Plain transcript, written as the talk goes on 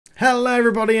Hello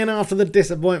everybody, and after the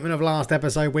disappointment of last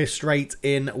episode, we're straight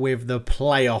in with the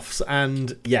playoffs,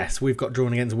 and yes, we've got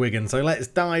drawn against Wigan, so let's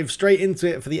dive straight into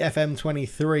it for the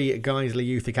FM23 Guiseley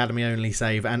Youth Academy only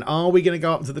save. And are we going to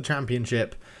go up to the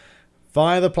Championship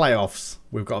via the playoffs?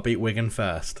 We've got to beat Wigan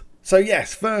first. So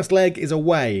yes, first leg is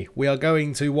away. We are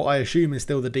going to what I assume is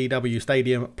still the DW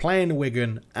Stadium, playing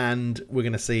Wigan, and we're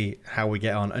going to see how we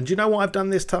get on. And do you know what I've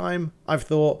done this time? I've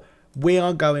thought, we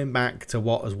are going back to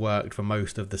what has worked for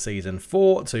most of the season.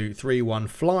 4-2-3-1,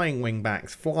 flying wing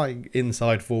backs, flying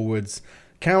inside forwards,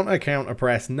 counter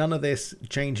press. None of this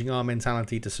changing our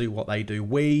mentality to suit what they do.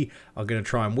 We are going to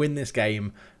try and win this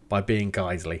game by being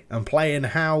Guiseley and playing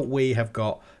how we have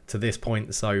got to this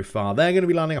point so far. They're going to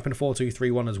be lining up in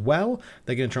 4-2-3-1 as well.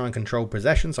 They're going to try and control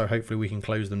possession, so hopefully we can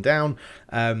close them down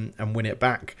and win it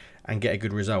back and get a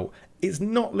good result. It's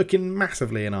not looking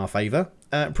massively in our favour.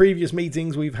 Previous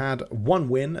meetings, we've had 1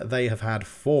 win. They have had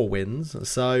 4 wins.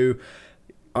 So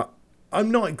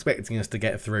I'm not expecting us to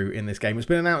get through in this game. It's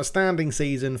been an outstanding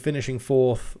season, finishing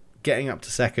 4th, getting up to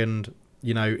 2nd.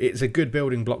 You know, it's a good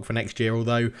building block for next year,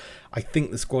 although I think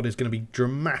the squad is going to be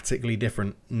dramatically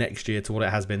different next year to what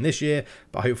it has been this year.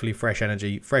 But hopefully fresh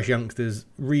energy, fresh youngsters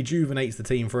rejuvenates the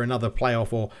team for another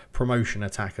playoff or promotion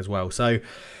attack as well. So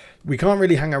we can't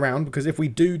really hang around, because if we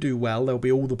do well, there'll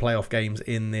be all the playoff games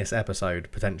in this episode,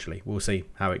 potentially. We'll see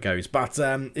how it goes. But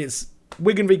it's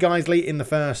Wigan v Guiseley in the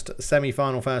first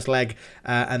semi-final, first leg,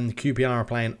 and QPR are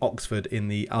playing Oxford in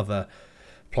the other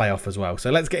playoff as well. So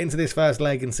let's get into this first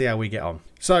leg and see how we get on.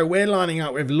 So we're lining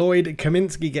up with Lloyd.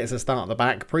 Kaminsky gets a start at the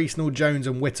back. Priestnall, Jones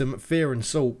and Whittam, Fear and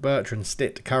Salt, Bertrand,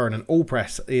 Stitt, Curran and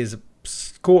Allpress is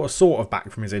sort of back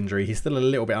from his injury. He's still a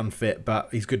little bit unfit, but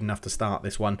he's good enough to start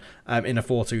this one in a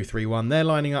 4-2-3-1. They're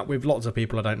lining up with lots of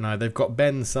people I don't know. They've got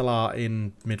Ben Salah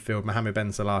in midfield, Mohamed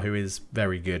Ben Salah, who is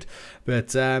very good.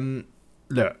 But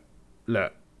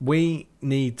look, we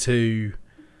need to,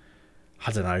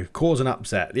 I don't know, cause an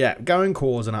upset. Yeah, go and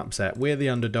cause an upset. We're the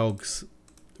underdogs.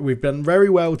 We've done very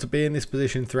well to be in this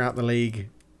position throughout the league.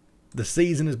 The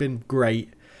season has been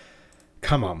great.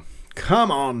 Come on.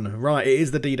 Come on. Right, it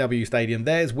is the DW Stadium.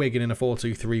 There's Wigan in a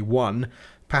 4-2-3-1.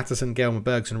 Patterson, Gelmer,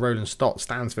 Bergson, Roland, Stott,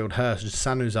 Stansfield, Hurst,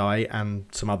 Sanuzai, and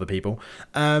some other people.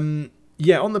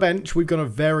 Yeah, on the bench, we've got a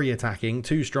very attacking.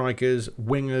 2 strikers,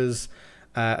 wingers,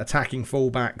 attacking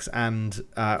fullbacks, and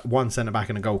 1 centre-back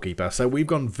and a goalkeeper. So we've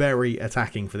gone very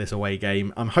attacking for this away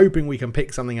game. I'm hoping we can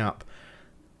pick something up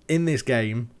in this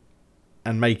game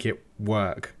and make it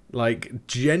work. Like,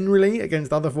 generally,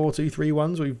 against other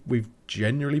 4-2-3-1s, we've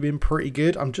generally been pretty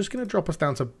good. I'm just going to drop us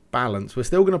down to balance. We're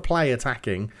still going to play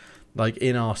attacking, like,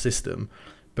 in our system.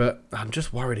 But I'm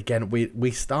just worried again.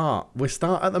 We start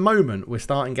at the moment, we're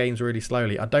starting games really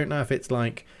slowly. I don't know if it's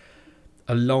like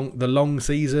the long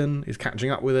season is catching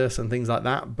up with us and things like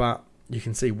that. But you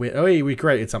can see we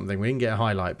created something. We didn't get a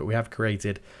highlight, but we have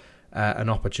created an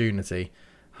opportunity.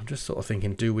 I'm just sort of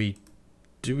thinking, do we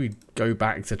go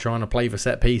back to trying to play for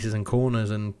set pieces and corners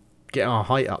and get our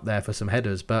height up there for some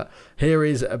headers? But here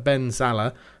is Ben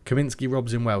Salah. Kaminsky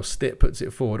robs him well. Stitt puts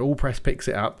it forward. Allpress picks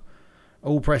it up.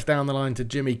 Allpress down the line to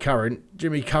Jimmy Curran.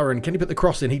 Jimmy Curran, can he put the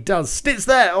cross in? He does. Stitt's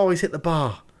there. Oh, he's hit the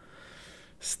bar.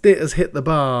 Stitt has hit the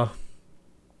bar.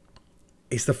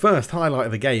 It's the first highlight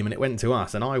of the game, and it went to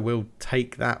us, and I will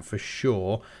take that for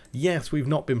sure. Yes, we've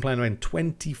not been playing around.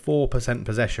 24%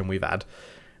 possession we've had,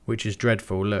 which is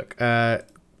dreadful. Look,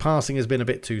 passing has been a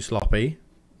bit too sloppy.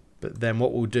 But then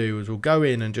what we'll do is we'll go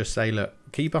in and just say, look,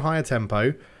 keep a higher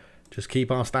tempo. Just keep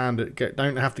our standard.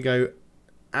 Don't have to go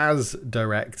as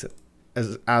direct,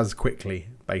 as quickly,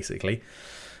 basically.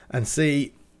 And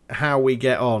see how we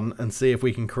get on and see if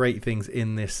we can create things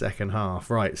in this second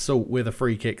half. Right, Salt with a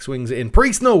free kick. Swings it in.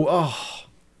 Priestnall! Oh!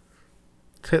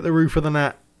 It's hit the roof of the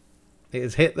net. It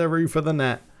has hit the roof of the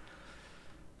net.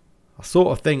 I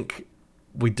sort of think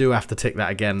we do have to tick that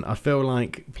again. I feel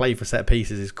like play for set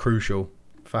pieces is crucial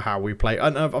for how we play.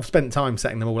 And I've spent time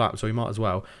setting them all up, so we might as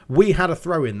well. We had a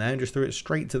throw in there and just threw it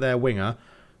straight to their winger,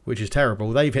 which is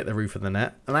terrible. They've hit the roof of the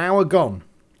net. An hour gone.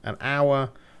 An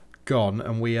hour gone,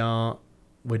 and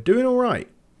we're doing all right.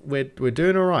 We're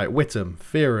doing all right. Whittam,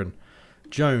 Fearon,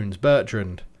 Jones,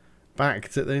 Bertrand. Back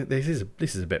to this is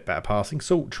a bit better passing.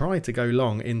 Salt tried to go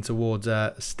long in towards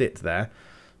Stitt there,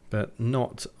 but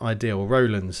not ideal.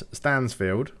 Rowlands,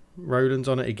 Stansfield. Rowlands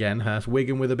on it again. Hurst,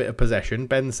 Wigan with a bit of possession.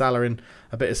 Ben Salah in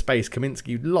a bit of space.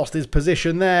 Kaminsky lost his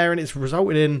position there, and it's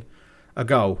resulted in a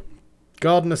goal.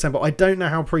 Gardner Semple. I don't know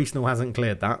how Priestnall hasn't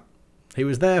cleared that. He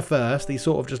was there first. He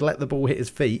sort of just let the ball hit his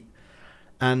feet,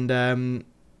 and then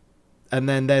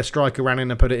their striker ran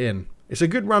in and put it in. It's a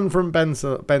good run from Ben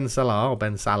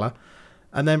Salah.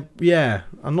 And then, yeah,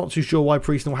 I'm not too sure why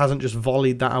Priestnall hasn't just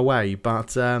volleyed that away.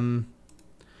 But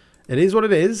it is what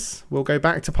it is. We'll go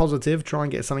back to positive, try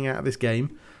and get something out of this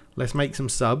game. Let's make some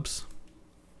subs.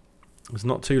 There's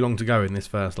not too long to go in this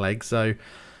first leg. So,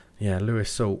 yeah, Lewis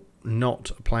Salt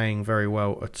not playing very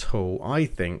well at all. I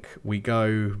think we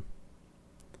go...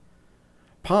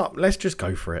 Let's just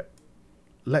go for it.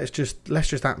 Let's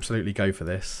just absolutely go for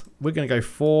this. We're going to go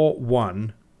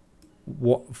 4-1.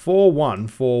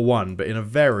 4-1-4-1, but in a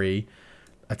very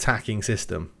attacking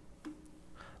system.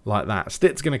 Like that.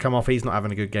 Stitt's going to come off. He's not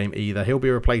having a good game either. He'll be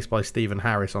replaced by Stephen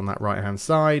Harris on that right-hand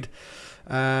side.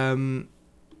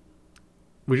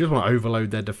 We just want to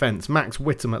overload their defence. Max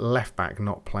Whittam at left-back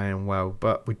not playing well,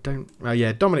 but we don't... Oh,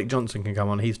 yeah, Dominic Johnson can come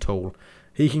on. He's tall.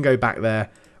 He can go back there.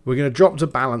 We're going to drop to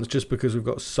balance just because we've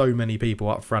got so many people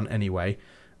up front anyway.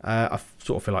 I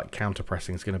sort of feel like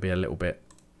counter-pressing is going to be a little bit...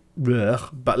 Ugh,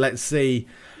 but let's see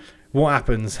what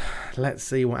happens. Let's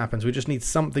see what happens. We just need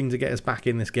something to get us back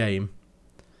in this game.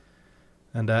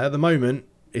 And at the moment,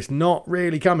 it's not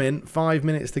really coming. 5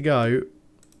 minutes to go.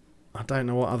 I don't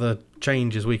know what other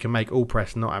changes we can make. All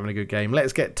press not having a good game.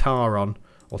 Let's get Tar on.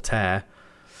 Or Tear.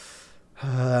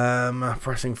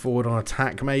 Pressing forward on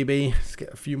attack maybe. Let's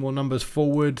get a few more numbers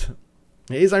forward.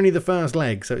 It is only the first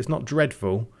leg, so it's not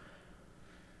dreadful.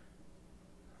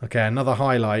 Okay, another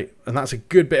highlight. And that's a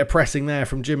good bit of pressing there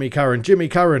from Jimmy Curran. Jimmy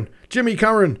Curran. Jimmy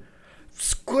Curran.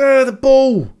 Square the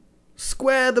ball.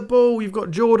 Square the ball. You've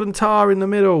got Jordan Tar in the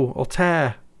middle. Or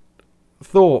Tear.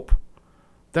 Thorpe.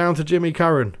 Down to Jimmy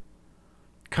Curran.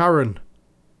 Curran.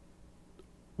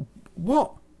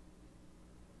 What?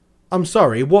 I'm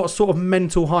sorry. What sort of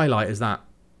mental highlight is that?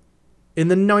 In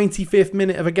the 95th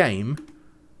minute of a game,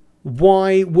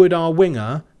 why would our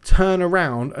winger turn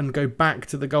around and go back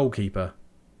to the goalkeeper?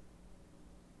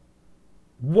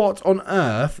 What on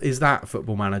earth is that,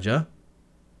 Football Manager?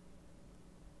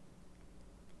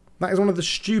 That is one of the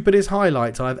stupidest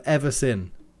highlights I've ever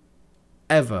seen.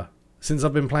 Ever. Since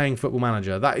I've been playing Football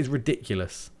Manager. That is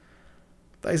ridiculous.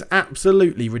 That is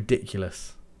absolutely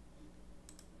ridiculous.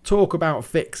 Talk about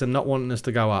fix and not wanting us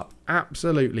to go up.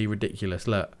 Absolutely ridiculous.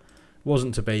 Look.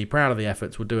 Wasn't to be. Proud of the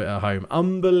efforts. We'll do it at home.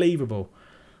 Unbelievable.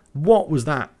 What was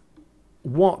that?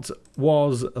 What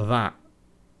was that?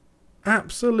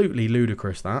 Absolutely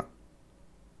ludicrous, that.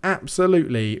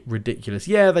 Absolutely ridiculous.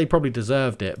 Yeah, they probably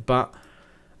deserved it, but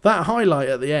that highlight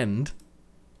at the end,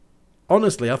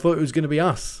 honestly, I thought it was going to be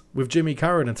us with Jimmy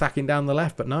Curran attacking down the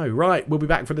left, but no. Right, we'll be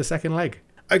back for the second leg.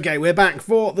 Okay, we're back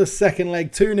for the second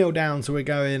leg. 2-0 down, so we're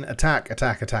going attack,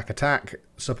 attack, attack, attack.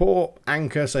 Support,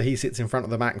 anchor, so he sits in front of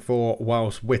the back four,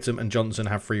 whilst Whittam and Johnson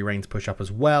have free rein to push up as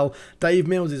well. Dave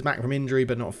Mills is back from injury,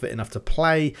 but not fit enough to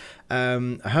play.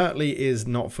 Hurtley is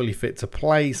not fully fit to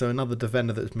play, so another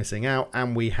defender that's missing out.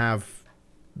 And we have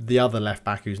the other left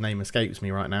back, whose name escapes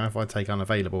me right now, if I take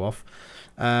unavailable off.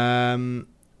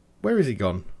 Where is he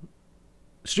gone?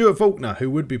 Stuart Faulkner, who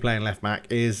would be playing left back,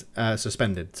 is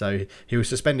suspended. So he was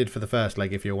suspended for the first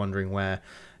leg, if you're wondering where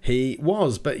he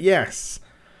was. But yes,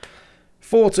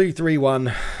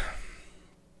 4-2-3-1.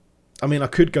 I mean, I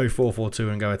could go 4-4-2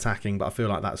 and go attacking, but I feel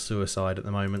like that's suicide at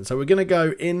the moment. So we're going to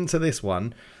go into this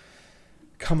one.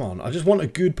 Come on, I just want a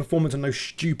good performance and no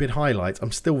stupid highlights.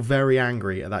 I'm still very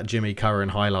angry at that Jimmy Curran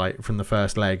highlight from the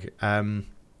first leg.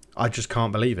 I just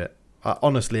can't believe it.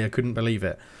 Honestly, I couldn't believe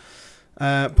it.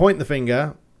 Point the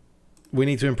finger. We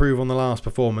need to improve on the last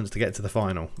performance to get to the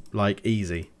final. Like,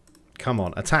 easy. Come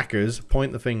on. Attackers,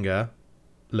 point the finger.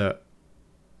 Look.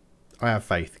 I have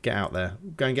faith. Get out there.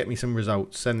 Go and get me some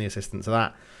results. Send the assistant to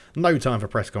that. No time for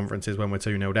press conferences when we're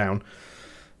 2-0 down.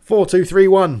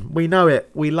 4-2-3-1. We know it.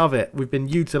 We love it. We've been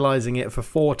utilising it for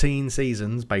 14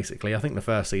 seasons, basically. I think the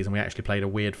first season we actually played a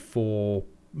weird 4,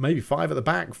 maybe 5 at the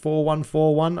back.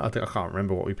 4-1-4-1. I can't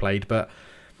remember what we played, but...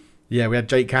 yeah, we had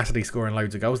Jake Cassidy scoring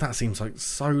loads of goals. That seems like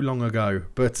so long ago.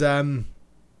 But,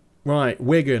 right,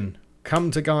 Wigan.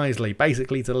 Come to Guiseley.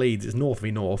 Basically to Leeds. It's North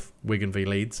v North. Wigan v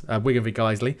Leeds. Wigan v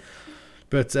Guiseley.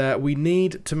 But we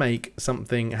need to make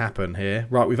something happen here.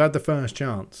 Right, we've had the first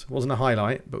chance. It wasn't a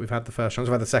highlight, but we've had the first chance.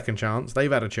 We've had the second chance. They've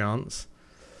had a chance.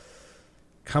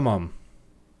 Come on.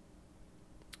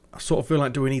 I sort of feel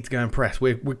like, do we need to go and press?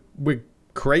 We're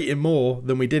creating more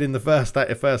than we did in the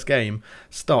first game.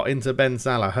 Stott into Ben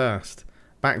Salah. Hurst.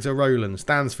 Back to Rowland.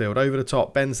 Stansfield over the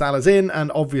top. Ben Salah's in,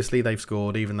 and obviously they've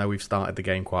scored, even though we've started the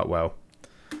game quite well.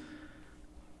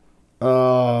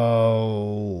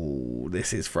 Oh,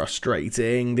 this is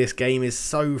frustrating. This game is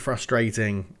so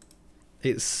frustrating.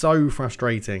 It's so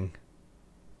frustrating.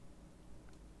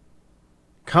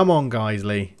 Come on,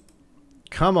 Guiseley.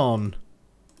 Come on.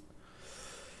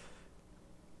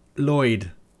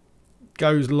 Lloyd.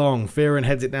 Goes long. Fearon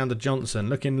heads it down to Johnson.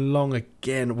 Looking long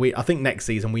again. I think next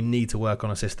season we need to work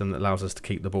on a system that allows us to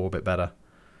keep the ball a bit better.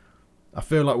 I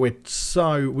feel like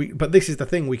but this is the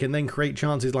thing. We can then create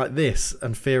chances like this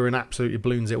and Fearon absolutely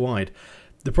balloons it wide.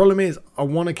 The problem is I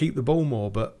want to keep the ball more,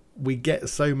 but we get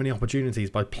so many opportunities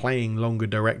by playing longer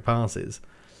direct passes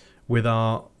with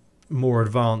our more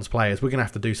advanced players. We're going to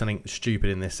have to do something stupid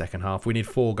in this second half. We need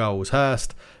 4 goals.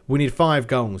 Hurst, we need 5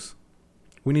 goals.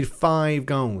 We need 5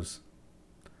 goals.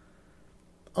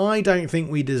 I don't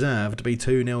think we deserve to be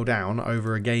 2-0 down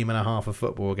over a game and a half of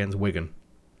football against Wigan.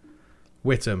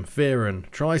 Whittam,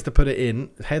 Fearon, tries to put it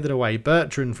in, headed away.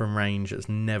 Bertrand from range, it's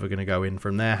never going to go in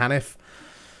from there. Hanif,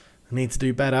 need to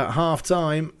do better. Half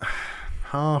time.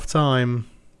 Half time.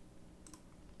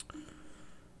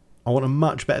 I want a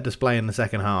much better display in the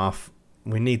second half.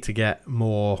 We need to get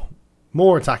more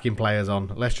attacking players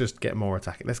on. Let's just get more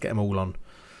attacking. Let's get them all on.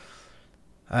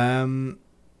 I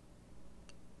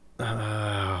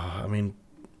mean,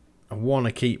 I want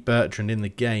to keep Bertrand in the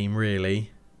game, really.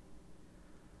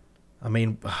 I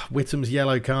mean, Whittam's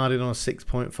yellow carded on a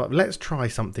 6.5. Let's try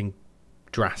something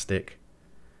drastic.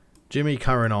 Jimmy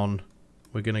Curran on.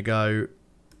 We're going to go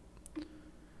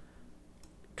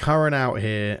Curran out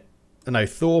here. No,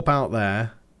 Thorpe out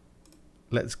there.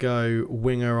 Let's go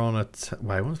winger on a...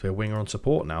 Wait, it wants to be a winger on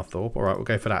support now, Thorpe. All right, we'll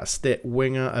go for that. Stitt,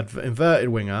 winger, inverted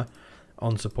winger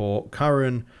on support.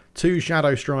 Curran, 2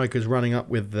 shadow strikers running up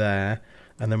with there.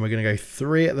 And then we're going to go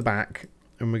 3 at the back.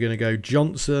 And we're going to go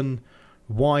Johnson,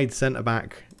 wide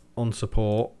centre-back on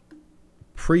support.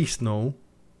 Priestnall,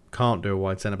 can't do a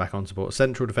wide centre-back on support.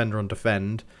 Central defender on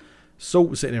defend.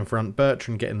 Salt sitting in front.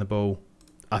 Bertrand getting the ball.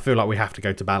 I feel like we have to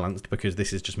go to balanced because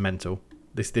this is just mental.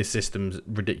 This system's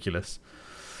ridiculous.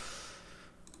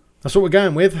 That's what we're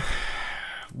going with.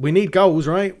 We need goals,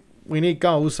 right? We need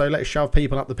goals, so let's shove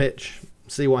people up the pitch.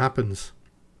 See what happens.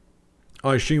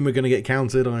 I assume we're going to get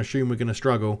countered. I assume we're going to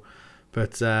struggle.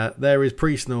 But there is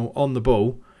Priestnall on the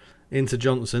ball. Into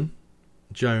Johnson.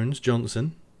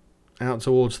 Johnson. Out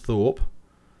towards Thorpe.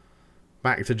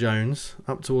 Back to Jones.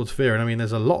 Up towards Fearon. I mean,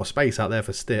 there's a lot of space out there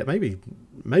for Stitt. Maybe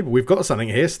we've got something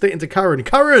here. Stitt into Curran.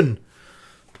 Curran!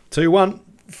 2-1.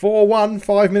 4-1.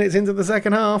 5 minutes into the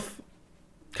second half.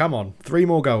 Come on. 3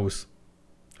 more goals.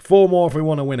 4 more if we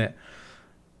want to win it.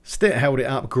 Stitt held it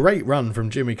up. Great run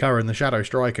from Jimmy Curran, the shadow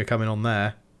striker, coming on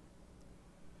there.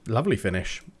 Lovely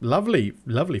finish. Lovely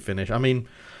finish. I mean,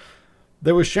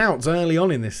 there were shouts early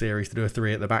on in this series to do a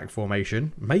 3 at the back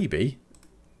formation. Maybe.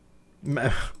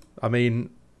 I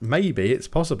mean, maybe it's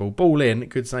possible. Ball in,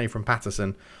 good save from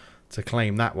Patterson to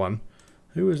claim that one.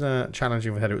 Who was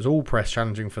challenging for the header? It was All Press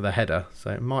challenging for the header.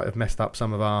 So it might have messed up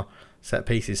some of our set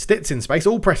pieces. Stitt's in space.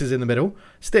 All Press is in the middle.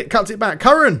 Stitt cuts it back.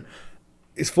 Curran!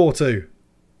 It's 4-2.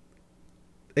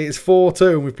 It's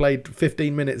 4-2 and we've played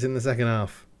 15 minutes in the second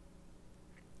half.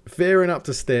 Fearing up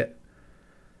to Stitt.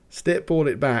 Stitt brought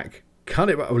it back. Cut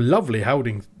it back. A lovely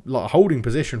holding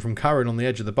position from Curran on the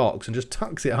edge of the box and just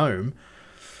tucks it home.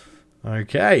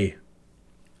 Okay.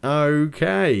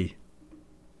 Okay.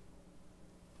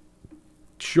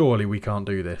 Surely we can't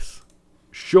do this.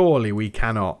 Surely we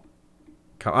cannot.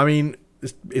 I mean,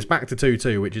 it's back to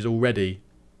 2-2, which is already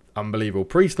unbelievable.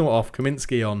 Priestnall off,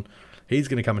 Kaminsky on. He's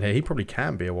going to come in here. He probably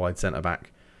can be a wide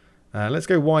centre-back. Let's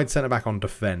go wide centre-back on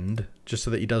defend, just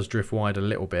so that he does drift wide a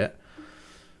little bit.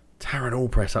 Taron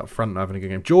Allpress up front having a good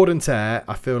game. Jordan Tare,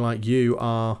 I feel like you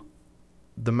are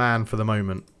the man for the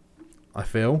moment. I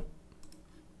feel.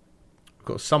 We've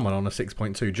got someone on a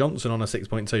 6.2. Johnson on a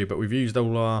 6.2, but we've used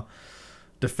all our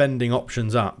defending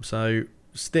options up. So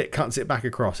Stitt cuts it back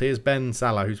across. Here's Ben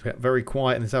Salah, who's very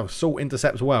quiet in himself. Salt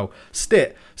intercepts well.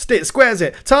 Stitt squares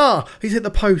it. Tar! He's hit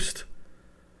the post.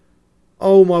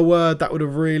 Oh my word, that would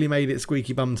have really made it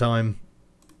squeaky bum time.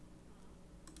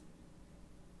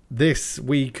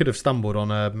 We could have stumbled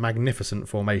on a magnificent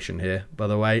formation here, by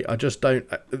the way. I just don't...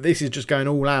 This is just going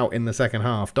all out in the second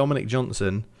half. Dominic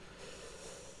Johnson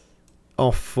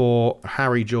off for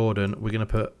Harry Jordan. We're going to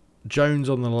put Jones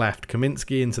on the left.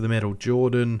 Kaminsky into the middle.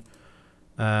 Jordan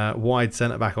wide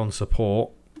centre-back on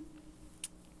support.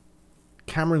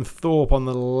 Cameron Thorpe on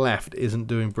the left isn't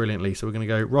doing brilliantly, so we're going to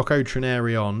go Rocco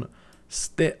Trineri on.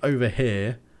 Stitt over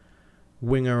here.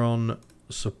 Winger on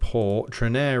support.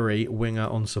 Trineri, winger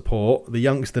on support. The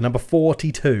youngster, number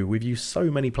 42. We've used so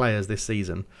many players this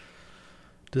season.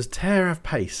 Does Tare have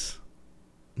pace?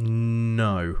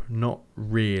 No, not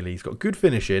really. He's got good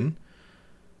finishing.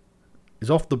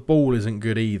 His off the ball isn't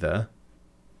good either.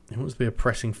 He wants to be a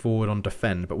pressing forward on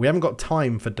defend, but we haven't got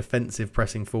time for defensive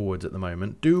pressing forwards at the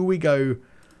moment. Do we go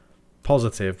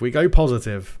positive? We go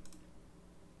positive.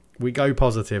 We go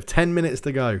positive. 10 minutes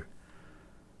to go.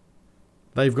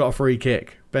 They've got a free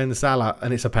kick. Ben Salah,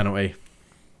 and it's a penalty.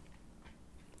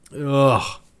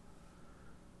 Ugh.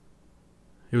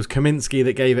 It was Kaminsky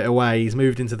that gave it away. He's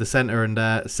moved into the centre,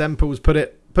 and Semple's put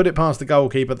it past the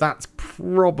goalkeeper. That's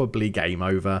probably game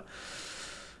over.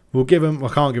 We'll give him. I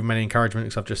can't give him any encouragement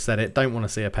because I've just said it. Don't want to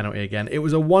see a penalty again. It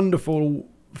was a wonderful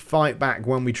fight back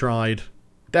when we tried.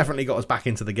 Definitely got us back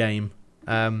into the game.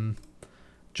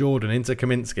 Jordan into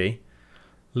Kaminsky.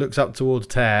 Looks up towards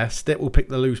Tear. Stitt will pick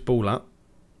the loose ball up.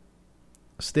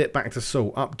 Stitt back to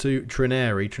Salt. Up to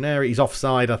Trineri. Trineri's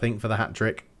offside, I think, for the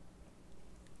hat-trick.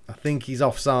 I think he's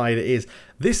offside. It is.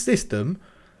 This system,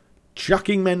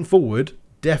 chucking men forward,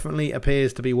 definitely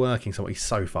appears to be working. So he's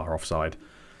so far offside.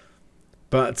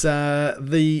 But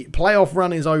the playoff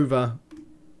run is over.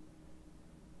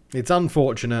 It's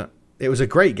unfortunate. It was a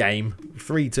great game.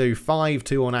 3-2,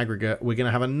 5-2 on aggregate. We're going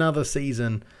to have another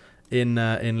season in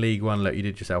League One. Look, you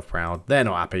did yourself proud. They're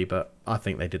not happy, but I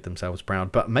think they did themselves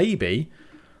proud. But maybe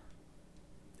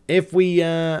if we...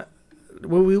 well,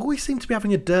 we always seem to be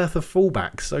having a dearth of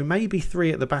fullbacks, so maybe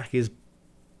 3 at the back is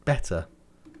better.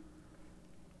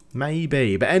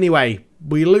 Maybe. But anyway,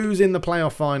 we lose in the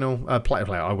playoff final.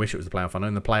 I wish it was the playoff final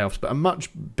in the playoffs, but a much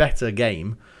better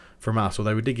game from us,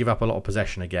 although we did give up a lot of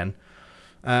possession again.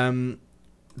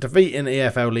 Defeat in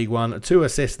EFL League One. 2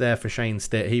 assists there for Shane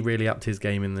Stitt. He really upped his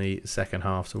game in the second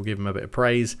half, so we'll give him a bit of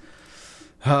praise.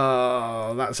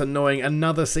 Oh, that's annoying.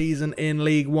 Another season in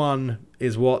League One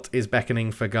is what is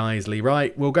beckoning for Guiseley.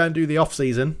 Right, we'll go and do the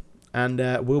off-season, and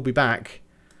we'll be back.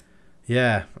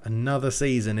 Yeah, another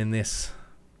season in this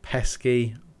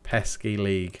pesky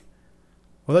league.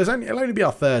 Well, it'll only be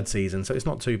our 3rd season, so it's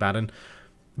not too bad. And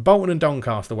Bolton and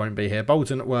Doncaster won't be here.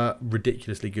 Bolton were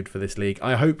ridiculously good for this league.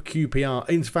 I hope QPR,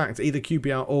 in fact, either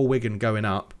QPR or Wigan going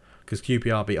up, because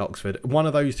QPR beat Oxford. One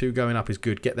of those two going up is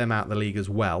good. Get them out of the league as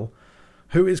well.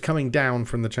 Who is coming down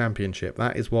from the Championship?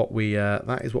 That is what we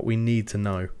need to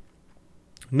know.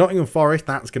 Nottingham Forest,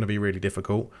 that's going to be really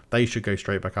difficult. They should go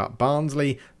straight back up.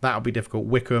 Barnsley, that'll be difficult.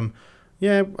 Wickham,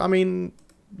 yeah, I mean,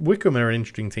 Wickham are an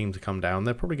interesting team to come down.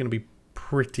 They're probably going to be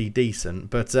pretty decent,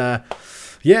 but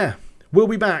yeah, we'll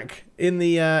be back in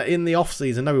the off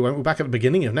season. No, we won't. We're back at the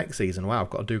beginning of next season. Wow, I've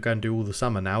got to go and do all the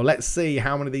summer now. Let's see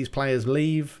how many of these players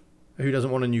leave. Who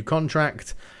doesn't want a new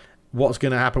contract? What's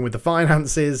going to happen with the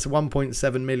finances?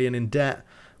 1.7 million in debt.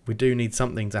 We do need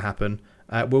something to happen.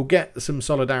 We'll get some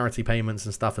solidarity payments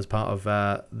and stuff as part of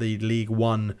the League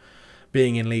One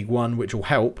being in League One, which will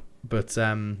help. But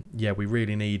yeah, we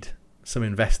really need some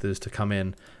investors to come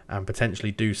in and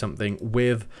potentially do something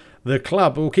with the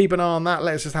club. We'll keep an eye on that.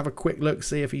 Let's just have a quick look,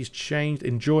 see if he's changed,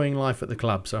 enjoying life at the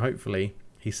club. So hopefully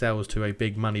he sells to a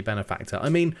big money benefactor. I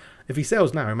mean, if he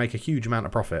sells now, he'll make a huge amount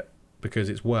of profit because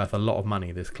it's worth a lot of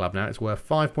money, this club now. It's worth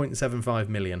 5.75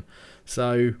 million.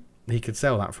 So he could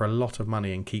sell that for a lot of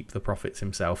money and keep the profits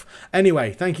himself.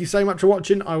 Anyway, thank you so much for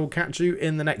watching. I will catch you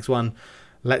in the next one.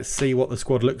 Let's see what the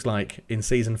squad looks like in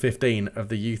Season 15 of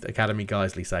the Youth Academy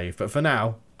Guiseley save. But for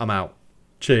now, I'm out.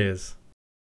 Cheers.